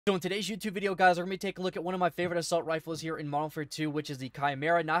So in today's YouTube video, guys, we're going to be taking a look at one of my favorite assault rifles here in Modern Warfare 2, which is the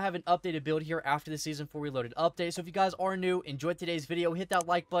Chimera. Now I have an updated build here after the Season 4 Reloaded update. So if you guys are new, enjoyed today's video, hit that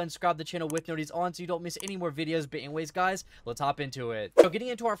like button, subscribe to the channel with notifications on so you don't miss any more videos. But anyways, guys, let's hop into it. So getting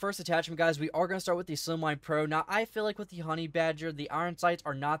into our first attachment, guys, we are going to start with the Slimline Pro. Now I feel like with the Honey Badger, the iron sights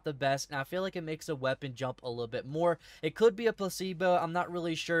are not the best, and I feel like it makes the weapon jump a little bit more. It could be a placebo, I'm not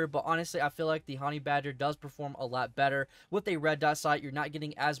really sure, but honestly, I feel like the Honey Badger does perform a lot better. With a red dot sight, you're not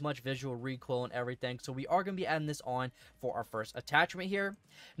getting as much visual recoil and everything, so we are going to be adding this on for our first attachment here.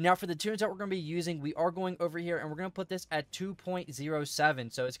 Now for the tunes that we're going to be using, we are going over here and we're going to put this at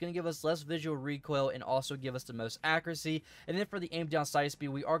 2.07, so it's going to give us less visual recoil and also give us the most accuracy. And then for the aim down sight speed,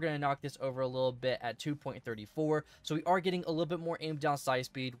 we are going to knock this over a little bit at 2.34, so we are getting a little bit more aim down sight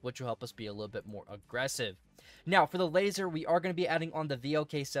speed, which will help us be a little bit more aggressive. Now, for the laser, we are going to be adding on the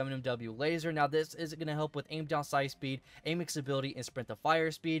VLK7MW laser. Now, this is going to help with aim down sight speed, aiming stability, and sprint to fire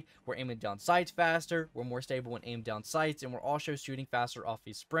speed. We're aiming down sights faster, we're more stable when aim down sights, and we're also shooting faster off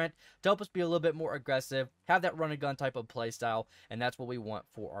a sprint to help us be a little bit more aggressive, have that run and gun type of playstyle, and that's what we want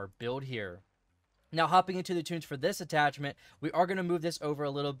for our build here. Now, hopping into the tunes for this attachment, we are going to move this over a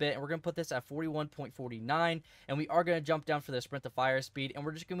little bit, and we're going to put this at 41.49, and we are going to jump down for the sprint to fire speed, and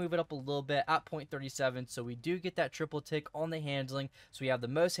we're just going to move it up a little bit at 0.37, so we do get that triple tick on the handling. So we have the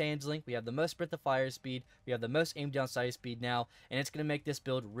most handling, we have the most sprint to fire speed, we have the most aim down sight speed now, and it's going to make this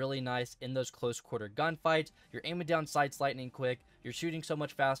build really nice in those close quarter gunfights. You're aiming down sights lightning quick, you're shooting so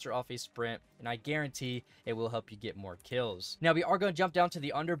much faster off a sprint, and I guarantee it will help you get more kills. Now, we are going to jump down to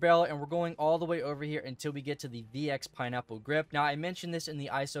the underbarrel, and we're going all the way over here until we get to the VX Pineapple Grip. Now, I mentioned this in the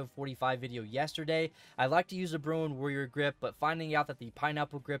ISO 45 video yesterday. I like to use the Bruin Warrior Grip, but finding out that the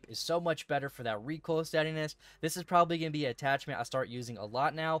Pineapple Grip is so much better for that recoil steadiness, this is probably going to be an attachment I start using a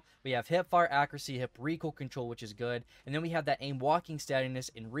lot now. We have hip fire accuracy, hip recoil control, which is good, and then we have that aim walking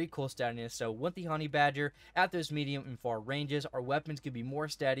steadiness and recoil steadiness. So with the Honey Badger, at those medium and far ranges, our weapons can be more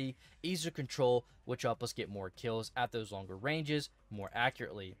steady, easier to control, which help us get more kills at those longer ranges more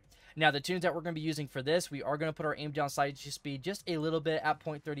accurately. Now, the tunes that we're going to be using for this, we are going to put our aim down sight speed just a little bit at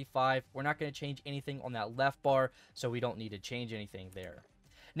 0.35. We're not going to change anything on that left bar, so we don't need to change anything there.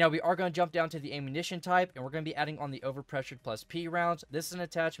 Now, we are going to jump down to the ammunition type, and we're going to be adding on the overpressured plus P rounds. This is an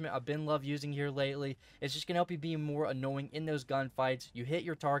attachment I've been love using here lately. It's just going to help you be more annoying in those gunfights. You hit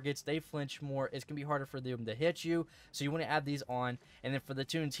your targets, they flinch more. It's going to be harder for them to hit you, so you want to add these on. And then for the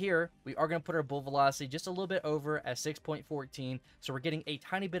tunes here, we are going to put our bullet velocity just a little bit over at 6.14, so we're getting a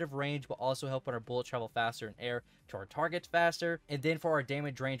tiny bit of range, but also helping our bullet travel faster in air to our targets faster. And then for our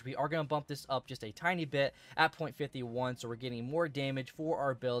damage range, we are going to bump this up just a tiny bit at 0.51, so we're getting more damage for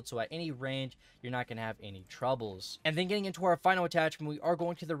our build, so at any range you're not going to have any troubles. And then getting into our final attachment, we are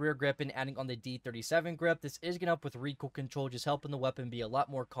going to the rear grip and adding on the D37 grip. This is going to help with recoil control, just helping the weapon be a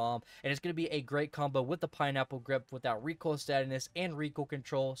lot more calm, and it's going to be a great combo with the pineapple grip with that recoil steadiness and recoil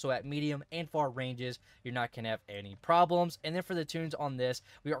control, so at medium and far ranges you're not going to have any problems. And then for the tunes on this,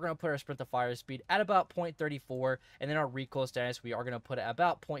 we are going to put our sprint to fire speed at about 0.34, and then our recoil steadiness, we are going to put it at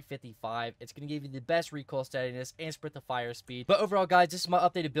about 0.55. It's going to give you the best recoil steadiness and sprint to fire speed. But overall, guys, this is my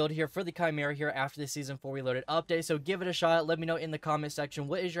updated build here for the Chimera here after the Season 4 Reloaded update, so give it a shot. Let me know in the comment section,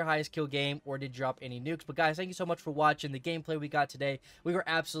 what is your highest kill game, or did you drop any nukes? But guys, thank you so much for watching the gameplay we got today. We were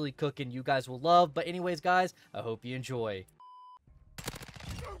absolutely cooking. You guys will love. But anyways, guys, I hope you enjoy.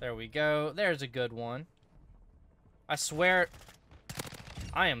 There we go. There's a good one. I swear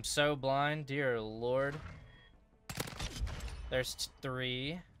I am so blind, dear Lord. There's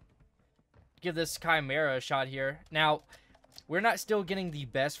 3. Give this Chimera a shot here. Now, we're not still getting the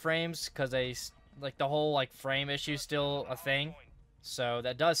best frames because the whole frame issue is still a thing, so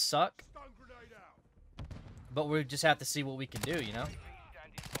that does suck. But we just have to see what we can do, you know.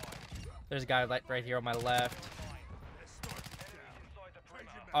 There's a guy right here on my left.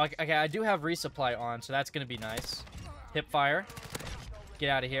 Okay, I do have resupply on, so that's gonna be nice. Hip fire. Get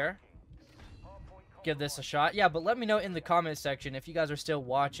out of here. Give this a shot. Yeah, but let me know in the comment section if you guys are still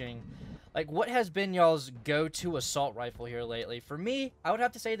watching. What has been y'all's go-to assault rifle here lately? For me, I would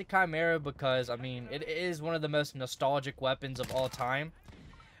have to say the Chimera because, I mean, it is one of the most nostalgic weapons of all time.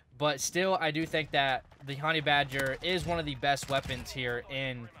 But still, I do think that the Honey Badger is one of the best weapons here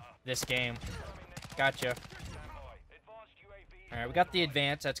in this game. Gotcha. Alright, we got the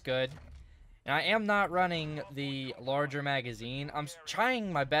advance. That's good. And I am not running the larger magazine. I'm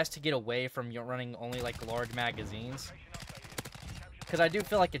trying my best to get away from running only, large magazines, because I do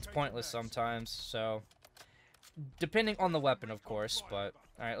feel like it's pointless sometimes, so depending on the weapon, of course. But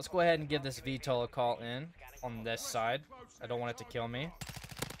alright, let's go ahead and give this VTOL a call in on this side. I don't want it to kill me.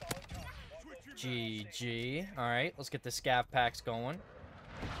 GG. Alright, let's get the scav packs going.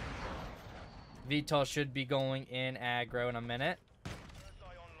 VTOL should be going in aggro in a minute.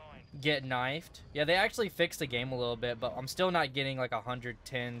 Get knifed. Yeah, they actually fixed the game a little bit, but I'm still not getting like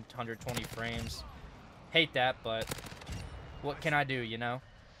 110, 120 frames. Hate that, but what can I do, you know?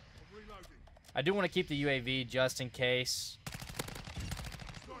 I do want to keep the UAV just in case.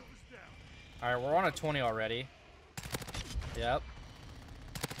 Alright, we're on a 20 already. Yep.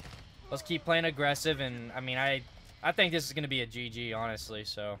 Let's keep playing aggressive, and I mean, I think this is going to be a GG, honestly,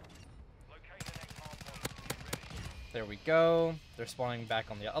 so. There we go. They're spawning back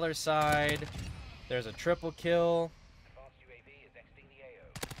on the other side. There's a triple kill.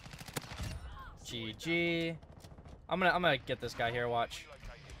 GG. I'm gonna get this guy here, watch.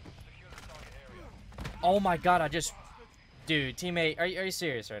 Oh my god, dude, teammate, are you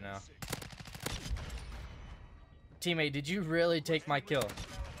serious right now? Teammate, did you really take my kill?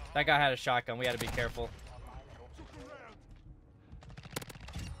 That guy had a shotgun. We had to be careful.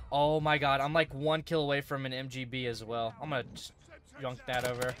 Oh my god, I'm like 1 kill away from an MGB as well. I'm gonna just junk that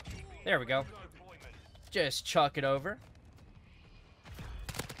over. There we go. Just chuck it over.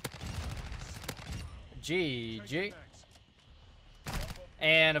 GG.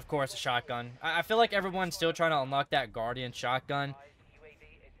 And of course a shotgun. I feel like everyone's still trying to unlock that Guardian shotgun.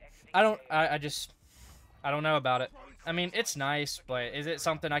 I don't know about it. I mean, it's nice, but is it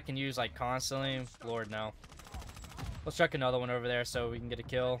something I can use like constantly? Lord, no. Let's chuck another one over there so we can get a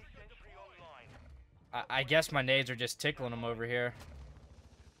kill. I guess my nades are just tickling them over here.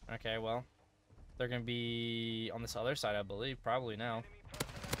 Okay, well. They're going to be on this other side, I believe. Probably now.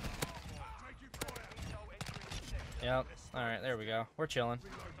 Yep. Alright, there we go. We're chilling.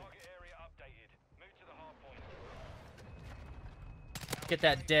 Get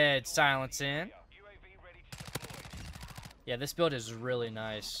that dead silence in. Yeah, this build is really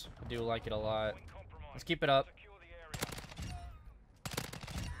nice. I do like it a lot. Let's keep it up.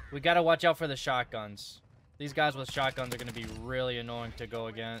 We gotta watch out for the shotguns. These guys with shotguns are gonna be really annoying to go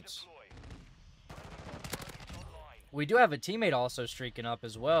against. We do have a teammate also streaking up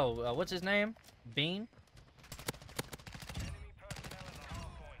as well. What's his name? Bean?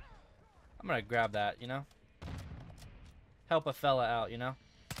 I'm gonna grab that, you know? Help a fella out, you know?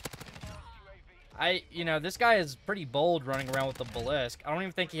 You know, this guy is pretty bold running around with the Balisc. I don't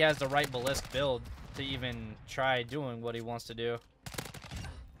even think he has the right Balisc build to even try doing what he wants to do.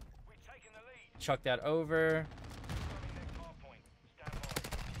 Chuck that over.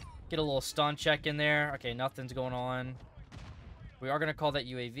 Get a little stun check in there. Okay, nothing's going on. We are going to call that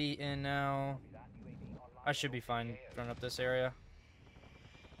UAV in now. I should be fine throwing up this area.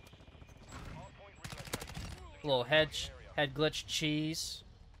 A little head glitch cheese.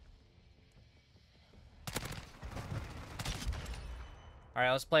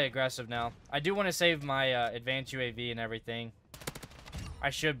 Alright, let's play aggressive now. I do want to save my advanced UAV and everything. I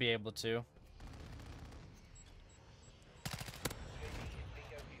should be able to.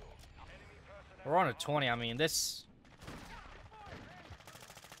 We're on a 20. I mean, this...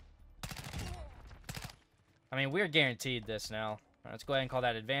 I mean, we're guaranteed this now. Right, let's go ahead and call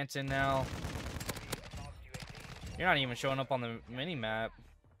that advance in now. You're not even showing up on the mini-map.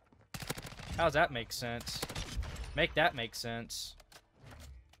 How does that make sense? Make that make sense.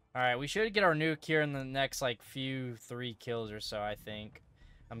 Alright, we should get our nuke here in the next, like, 3 kills or so, I think.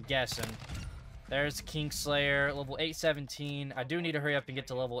 I'm guessing. There's Kingslayer, level 817. I do need to hurry up and get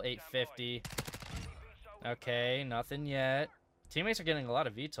to level 850. Okay, nothing yet. Teammates are getting a lot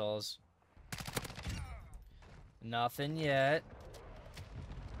of VTOLs. Nothing yet.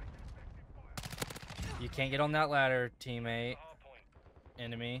 You can't get on that ladder, teammate.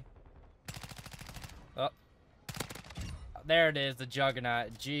 Enemy. Oh. There it is, the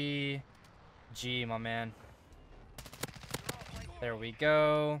Juggernaut. G, my man. There we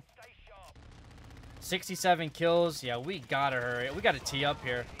go. 67 kills. Yeah, we gotta hurry. We gotta tee up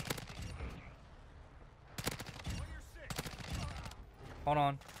here. Hold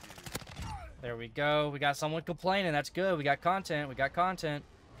on. There we go. We got someone complaining. That's good. We got content. We got content.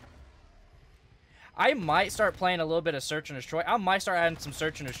 I might start playing a little bit of Search and Destroy. I might start adding some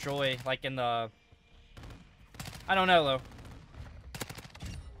Search and Destroy, like in the... I don't know, though.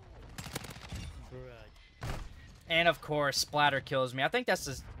 And, of course, Splatter kills me. I think that's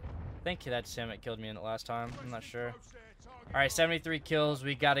his... I think that's him that killed me in the last time. I'm not sure. Alright, 73 kills.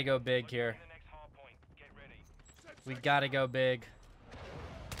 We gotta go big here. We gotta go big.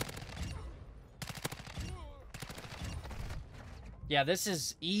 Yeah, this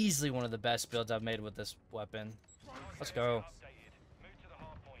is easily one of the best builds I've made with this weapon. Let's go.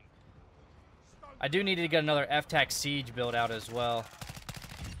 I do need to get another F-Tac Siege build out as well.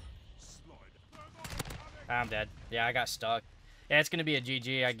 I'm dead. Yeah, I got stuck. Yeah, it's going to be a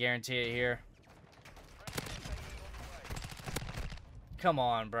GG. I guarantee it here. Come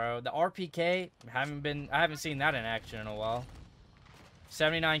on, bro. The RPK, I haven't seen that in action in a while.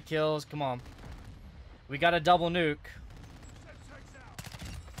 79 kills. Come on. We got a double nuke.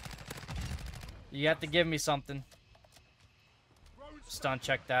 You have to give me something. Stun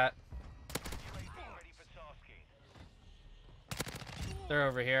check that. They're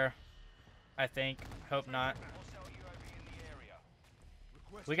over here, I think. Hope not.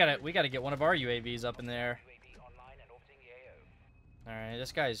 We gotta get one of our UAVs up in there. All right,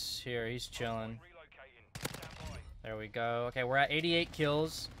 this guy's here. He's chilling. There we go. Okay, we're at 88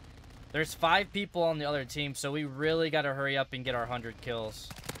 kills. There's 5 people on the other team, so we really gotta hurry up and get our 100 kills.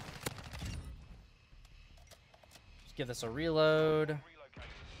 Just give this a reload.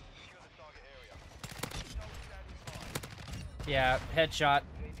 Yeah, headshot.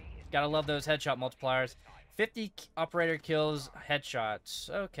 Gotta love those headshot multipliers. 50 operator kills, headshots.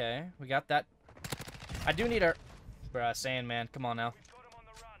 Okay, we got that. I do need our... Bruh, Sandman, come on now.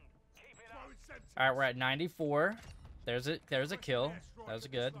 Alright, we're at 94. There's a kill. That was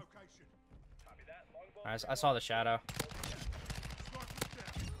good. Alright, I saw the shadow.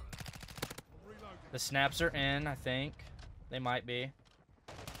 The snaps are in, I think. They might be.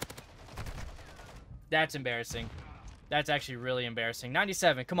 That's embarrassing. That's actually really embarrassing.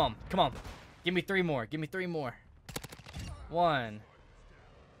 97, come on, come on. Give me 3 more, give me 3 more. 1.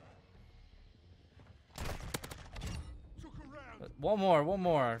 One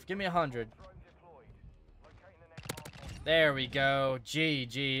more. Give me 100. There we go.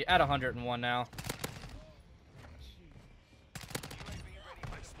 GG. At 101 now.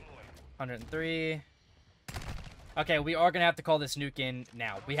 103. Okay, we are going to have to call this nuke in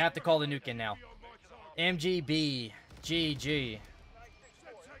now. We have to call the nuke in now. MGB. GG.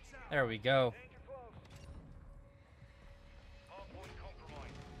 There we go.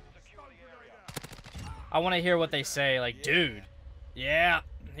 I want to hear what they say. Like, dude. Yeah,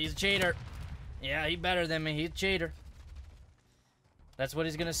 he's a cheater. Yeah, he's better than me. He's a cheater. That's what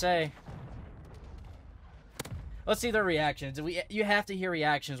he's going to say. Let's see their reactions. You have to hear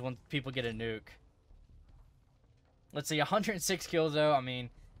reactions when people get a nuke. Let's see, 106 kills, though. I mean,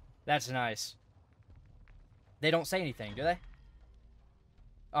 that's nice. They don't say anything, do they?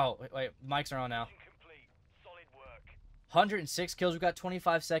 Oh, wait, mics are on now. 106 kills. We've got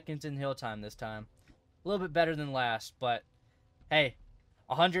 25 seconds in hill time this time. A little bit better than last, but hey,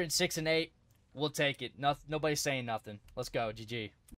 106 and 8, we'll take it. Nobody's saying nothing. Let's go, GG.